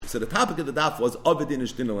So the topic of the daf was Ovid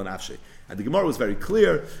Inish Dinel Nafshe. And the Gemara was very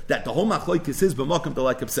clear that the whole machlokes is b'makom de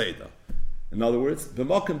lekepseida. In other words,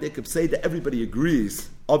 b'makom de lekepseida, everybody agrees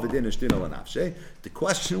Ovid Inish Dinel Nafshe. The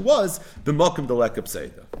question was b'makom de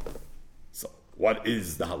lekepseida. So what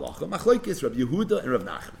is the halacha? Machlokes Rav Yehuda and Rav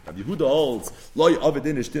Nachman. Rav Yehuda holds loy Ovid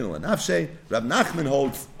Inish Dinel Nafshe. Rav Nachman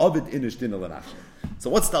holds Ovid Inish Dinel Nafshe. So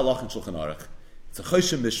what's the halacha in Shulchan Aruch? It's a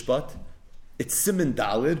choshen mishpat. It's simin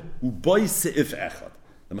dalid uboy seif echad.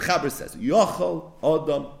 The Mechaber says, Yochel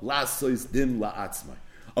Adam Lasois Din La'atzmai.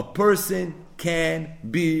 A person can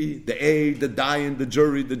be the aide, the dayan, the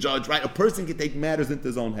jury, the judge, right? A person can take matters into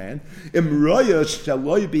his own hand. If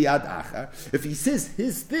he says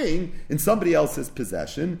his thing in somebody else's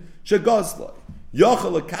possession, shegazloi.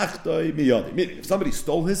 Yochel Lekachtoi Miyadi. Meaning, if somebody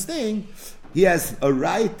stole his thing, he has a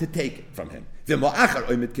right to take it from him.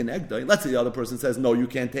 Let's say the other person says, no, you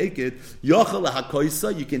can't take it. You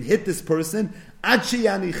can hit this person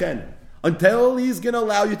until he's going to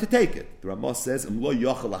allow you to take it. The Ramah says, it's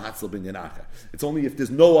only if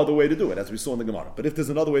there's no other way to do it, as we saw in the Gemara. But if there's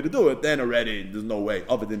another way to do it, then already there's no way.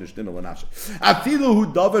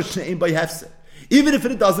 Even if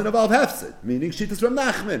it doesn't involve hefsid, meaning shittas from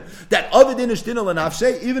Nachman, that Ovid Inish Dinel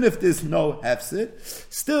Nafshe, even if there's no hefsid,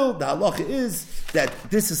 still the halacha is that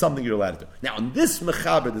this is something you're allowed to do. Now, in this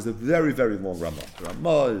mechaber, there's a very, very long Ramah. The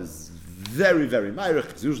Ramah is very, very ma'irich.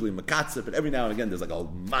 It's usually makatzah, but every now and again there's like a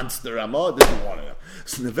monster Ramah. This is one of them.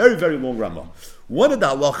 It's a very, very long Ramah. One of the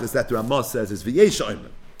halachas that the Ramah says is v'yesh oimen.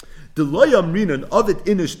 The loyam rinan Ovid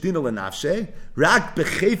Inish Dinel Nafshe rak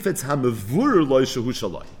bechefetz hamevur loy shehu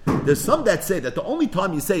shaloi. There's some that say that the only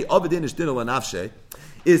time you say Ovid Inish Dinel Nafshe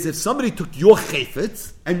is if somebody took your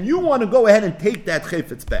chefetz and you want to go ahead and take that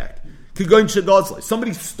chefetz back. Kigoin shegazloi.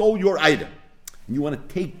 Somebody stole your item and you want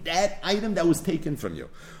to take that item that was taken from you.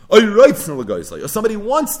 Or somebody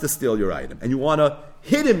wants to steal your item and you want to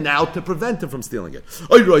hit him now to prevent him from stealing it.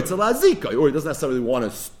 Or he doesn't necessarily want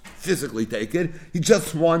to physically take it, he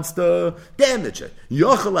just wants to damage it.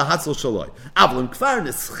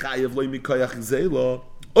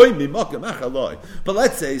 But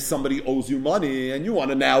let's say somebody owes you money and you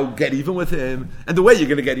want to now get even with him, and the way you're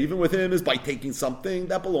going to get even with him is by taking something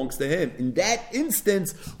that belongs to him. In that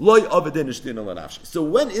instance, loy Ovid Inish Dinel Nafshe. So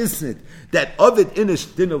when is it that Ovid Inish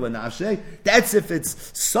Dinel Nafshe? That's if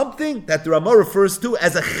it's something that the Ramah refers to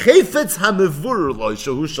as a chefetz hamevur loy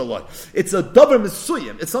shehu shaloi. It's a davar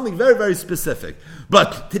mesuyim. It's something very, very specific.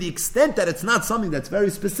 But to the extent that it's not something that's very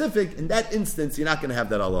specific, in that instance, you're not going to have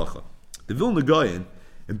that halacha. The Vilna Gaon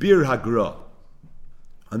in Bir Hagra,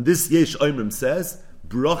 on this Yesh Oimrim says,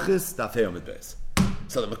 Brachis Dafei Amud Beis.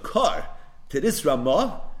 So the Makar to this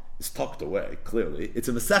Ramah is tucked away, clearly. It's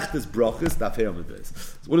a Masechtas Brachis Dafei Amud Beis.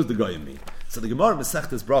 So what does the Gaon mean? So the Gemara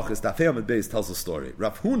Masechtas Brachis Dafei Amud Beis tells a story.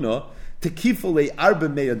 Rav Huna tekifulei arba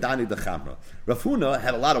meyadani dechamra. Rav Huna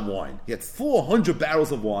had a lot of wine. He had 400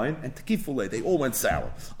 barrels of wine, and tekifulei, they all went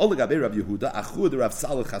sour. Olagabe Rav Yehuda, achud Rav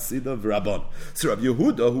Salach Hasidah v'Rabban. So Rav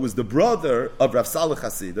Yehuda, who was the brother of Rav Salach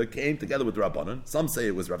Hasidah, came together with Rabbanan. Some say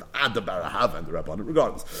it was Rav Ada Barahava and the Rabbanan.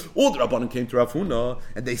 Regardless, all the Rabbanan came to Rav Huna,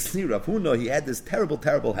 and they see Rav Huna, he had this terrible,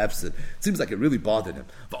 terrible hefsid. It seems like it really bothered him.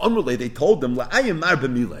 V'amrulei, they told him, la'ayim mar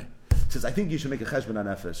b'mileh. He says, I think you should make a cheshbon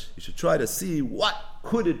nefesh. You should try to see what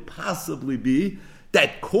could it possibly be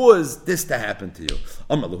that caused this to happen to you.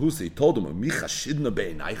 Amar Lahusi, he told him, Mi chashidna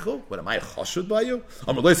be'enaycho? What, am I chashud by you?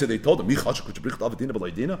 Amar Lahusi, they told him, Mi chashud kuchabrich davadina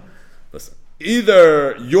b'loidina? Listen,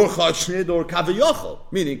 either you're chashid or kaviyachol.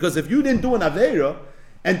 Meaning, because if you didn't do an aveira,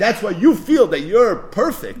 and that's why you feel that you're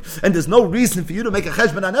perfect, and there's no reason for you to make a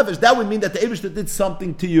cheshbon nefesh, that would mean that the Eibishter did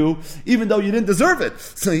something to you, even though you didn't deserve it.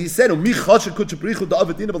 So he said, so Rav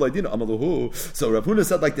Huna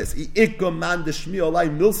said like this, if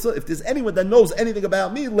there's anyone that knows anything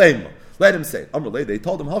about me, let him say it. They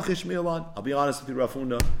told him, I'll be honest with you, Rav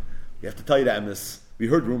Huna, we have to tell you the emes. We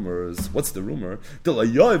heard rumors. What's the rumor? We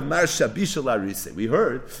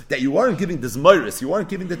heard that you weren't giving the zmayris, you weren't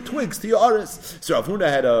giving the twigs to your aris. So Rav Huna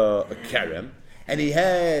had a kerem, and he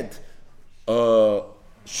had a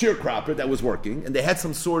sharecropper that was working, and they had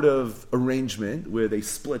some sort of arrangement where they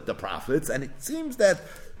split the profits, and it seems that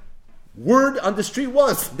word on the street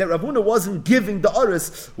was that Rav Huna wasn't giving the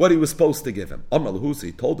aris what he was supposed to give him. Amar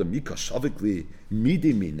Lahusi told him,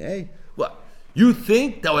 what? You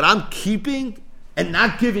think that what I'm keeping and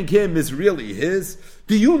not giving him is really his?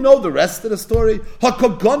 Do you know the rest of the story?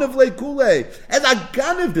 Hakaganav lekule. As a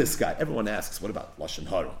ganav, this guy. Everyone asks, what about lashon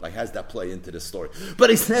hara? Like, how does that play into this story? But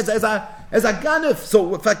he says, as a ganav.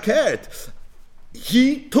 So if I cared,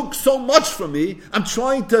 he took so much from me, I'm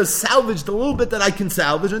trying to salvage the little bit that I can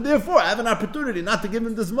salvage, and therefore I have an opportunity not to give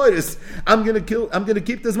him this moiris. I'm gonna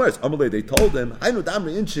keep this moiris. Amalei, they told him,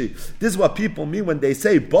 this is what people mean when they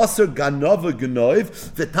say, Basar ganava genoiv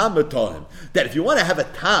v'tam, that if you want to have a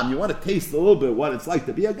tam, you want to taste a little bit what it's like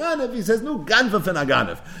to be a ganav, he says, no, ganva fin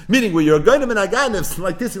aganav. Meaning, when you're a ganav and a ganav,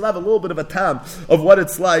 like this, you'll have a little bit of a tam of what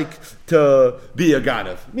it's like to be a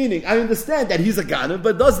ganav. Meaning, I understand that he's a ganav,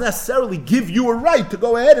 but doesn't necessarily give you a right to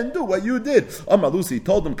go ahead and do what you did. Amar Lucy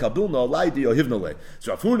told him, Kabilna alaidi or hivnale.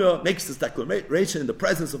 So Rav Huna makes this declaration in the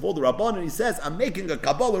presence of all the Rabban, and he says, I'm making a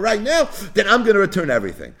Kabbalah right now, then I'm going to return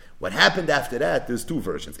everything. What happened after that, there's two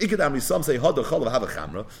versions. Ikadamri, some say, Hada chalav hava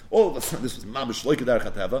chamra. All of a sudden, this was mamash loikadar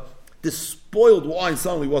chateva. This spoiled wine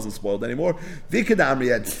suddenly wasn't spoiled anymore.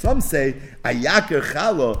 Vikadamri, and some say, Ayakir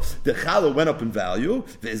chala, the chala went up in value,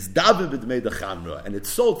 v'ezdavim b'dmei the chamra, and it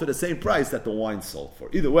sold for the same price that the wine sold for.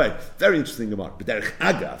 Either way, very interesting Gemara. B'derech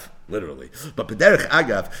agav, literally. But b'derech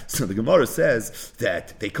agav, so the Gemara says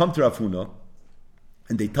that they come to Rav Huna,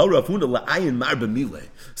 and they tell Rav Huna, la'ayin mar b'mile.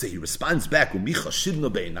 So he responds back, u'mi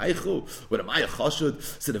chashidno be'inaychu, what am I a chashud?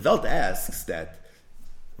 So the Welt asks that,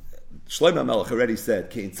 Shlomo Melech already said,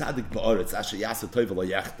 "Kein tzadik ba'aretz asher yasa toiv lo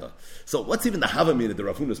yachta." So what's even the hava mean that the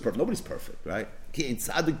Rav Huna is perfect? Nobody's perfect, right? Kein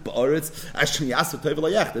tzadik ba'aretz asher yasa toiv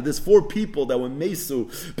lo yachta. There's 4 people that were mesu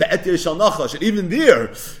be'etir shal nachash, and even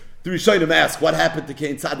there, the Rishonim ask, what happened to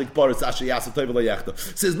Kein Tzadik Baritz Asher Yasa Tov Lo Yachta?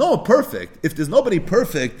 Says, no one perfect. If there's nobody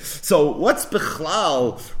perfect, so what's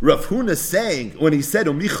Bechlal Rav Huna saying when he said,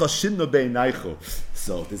 Umicha Shinno Be'inaychu?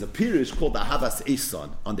 So there's a pirish called the Havas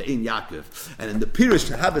Eson on the Ein Yaakov. And in the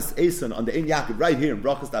pirish Havas Eson on the Ein Yaakov, right here in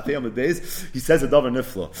Brachas Daf Yom Beis, he says a davar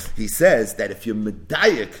nifla. He says that if you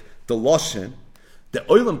medayik the Loshen, the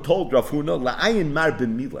Olam told Rav Huna, La'ayin mar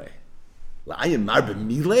b'mileh. La'ayin mar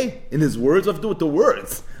b'mile? In his words, what have to do with the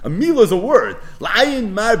words? A mila is a word.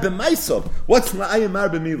 La'ayin mar b'maisov. What's la'ayin mar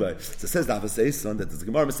b'mile? So it says the Havas Eson that the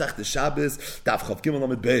Gemara Masech the Shabbos, Daf Chav Gimel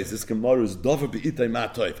Amid Beis. This Gemara is dover be'itay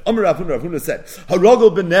ma'toiv. Amar Rav Huna said, Harogel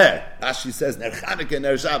b'ner. Rashi says, ner Chanukah,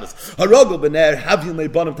 ner Shabbos. Harogel b'ner, havyin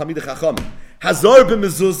le'bonim tamidei chachamim. Hazor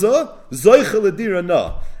b'mezuzah, zoicha l'dira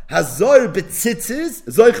na. Hazor b'tzitzis,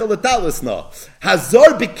 zoicha l'talis na.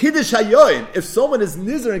 Hazor b'kiddush hayoyim. If someone is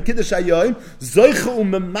nizer in kiddush hayoyim, zoicha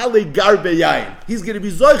u'memale gar beyayin. He's going to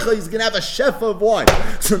be zoicha, he's going to have a shefa of wine.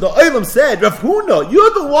 So the Olam said, Rav Huna,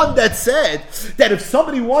 you're the one that said that if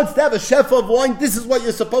somebody wants to have a shefa of wine, this is what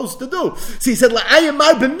you're supposed to do. So he said, La'ayim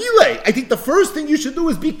mar b'milei. I think the first thing you should do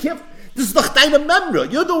is be careful. This is the Ch'tayna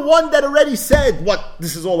Memra. You're the one that already said what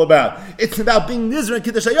this is all about. It's about being Nizr and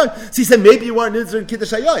Kiddush Hayom. So he said, maybe you aren't Nizr and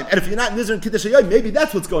Kiddush Hayom. And if you're not Nizr and Kiddush Hayom, maybe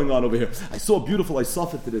that's what's going on over here. I saw a beautiful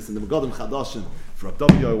Isafet to this in the Megadim Chadashim from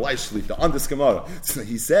W.O. Weishlief, on this Gemara. So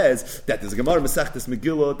he says that there's a Gemara Masechtes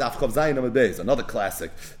Megillah, Daf Chav Zayin Amud Beis, another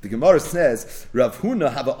classic. The Gemara says, Rav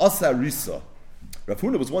Huna have a Asa Risa. Rav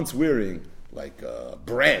Huna was once wearing like a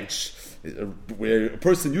branch where a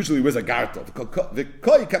person usually wears a gartel.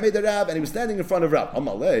 And he was standing in front of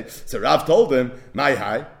Rav. So Rav told him, my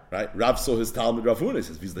high, right? Rav saw his Talmud Rav Huna. He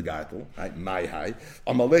says, he's the gartel, right? My high.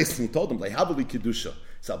 And he told him, Kedusha.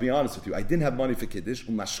 So I'll be honest with you, I didn't have money for Kiddush.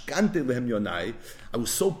 I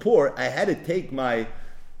was so poor, I had to take my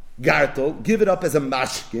gartel, give it up as a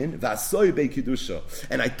mashkin,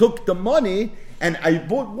 and I took the money and I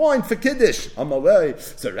bought wine for Kiddush.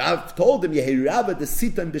 So Rav told him, I'll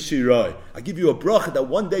give you a bracha that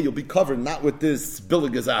one day you'll be covered not with this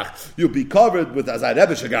billigazach, you'll be covered with azay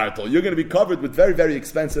rebesh gartel. You're going to be covered with very, very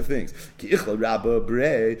expensive things.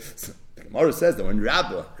 Gemara says that when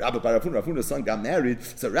Rabba by Rav Huna's son got married,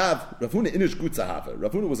 so Rav Huna inish gutzahava.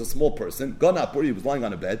 Rav Huna was a small person, Ganapuri, he was lying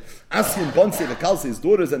on a bed. Askin Bonsi, the Kalsi, his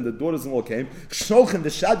daughters and the daughters-in-law came. Kshnochin the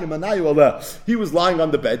Shadim Manayu Allah. He was lying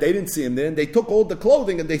on the bed. They didn't see him there, and they took all the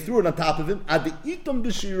clothing and they threw it on top of him. Ad itum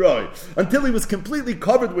b'shiroi, until he was completely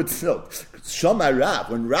covered with silk. Shamai Rav.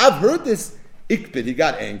 When Rav heard this, Ikbid, he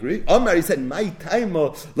got angry. Omar, he said, "My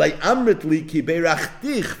taimo like amritli ki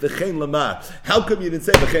beirachtich v'chein lamar." How come you didn't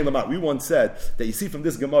say v'chein lamar? We once said that you see from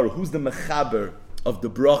this Gemara who's the mechaber of the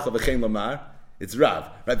bracha v'chein lamar. It's Rav,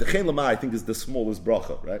 right? V'chein lamar, I think, is the smallest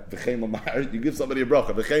bracha, right? V'chein lamar, you give somebody a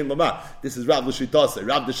bracha. V'chein lamar, this is Rav l'shitase,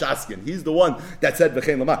 Rav the Shaskin. He's the one that said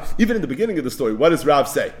v'chein lamar. Even in the beginning of the story, what does Rav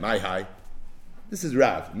say? My high. This is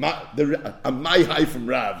Rav. My high from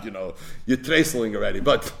Rav. You're tracing already,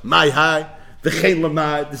 but my high. This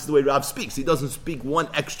is the way Rav speaks. He doesn't speak one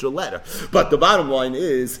extra letter. But the bottom line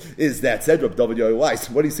is that said Rav David Yoel Weiss.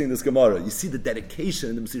 What do you see in this Gemara? You see the dedication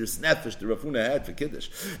in the Mesiras Nefesh the Rav Huna had for Kiddush.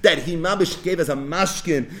 That he mamish gave as a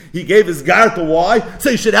mashkin. He gave his garta. Why?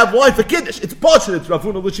 So you should have wine for Kiddush. It's partial. It's Rav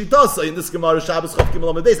Huna L'Shitasa in this Gemara Shabbos Chav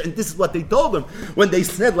Gimel Amud Beis. And this is what they told him when they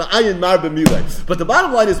said La'ayin Mar B'Mileh. But the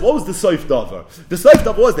bottom line is, what was the Soif Davar? The Soif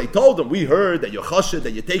Davar was, they told him, we heard that you're chashid,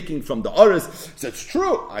 that you're taking from the Aris. So it's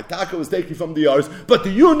true. Itaka was taking from the Aris. But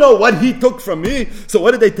do you know what he took from me? So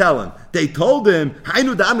what did they tell him? They told him,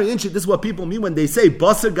 Hainu Da'amri Inchi, this is what people mean when they say,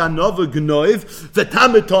 Basar Ganova Gnoiv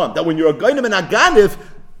V'Tamitom, that when you're a Gainim and a Ganiv,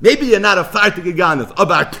 maybe you're not a fartig Ganiv.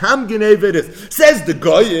 About Tam Genev it is. Says the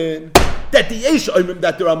Goyin, that the Yesh Oimim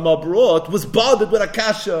that the Ramah brought was bothered with a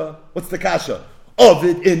kasha. What's the kasha?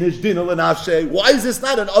 Ovid inish dinah l'nafshe. Why is this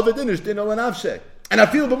not an ovid inish dinah l'nafshe? And I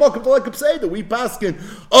feel b'mokum v'lekum say that we paskin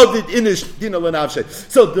ovid inish dinah l'nafshe.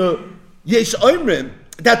 So the yesh oimrim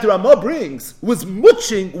that the Ramah brings was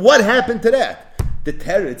muching what happened to that. The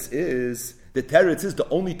teretz is the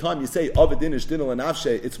only time you say ovid inish dinah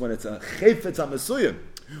l'nafshe, it's when it's a chayfetz amasuyim.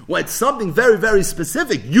 When it's something very, very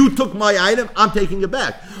specific. You took my item, I'm taking it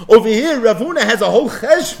back. Over here, Rav Huna has a whole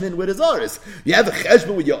cheshbon with his aris. You have a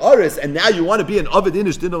cheshbon with your aris, and now you want to be an Ovid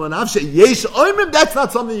Inish Dinah L'Nafshe. Yesh Oimrim, that's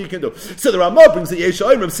not something you can do. So the Ramah brings the Yesh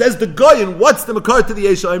Oimrim, says the Goyin, what's the makar to the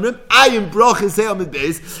Yesh Oimrim? Ayin Brachis Amud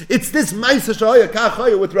Beis. It's this Ma'aser Shahaya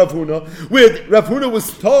Kachaya with Rav Huna, where Rav Huna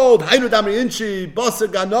was told, Hainu Damri Inchi, Basar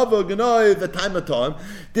Ganava Ganoi, the time of time.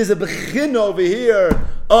 There's a bechin over here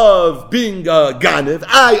of being Ganiv.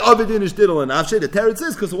 I Ovid Inish Dinah L'Nafshe. The teretz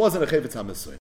is because it wasn't a Chevetz HaMesuyim.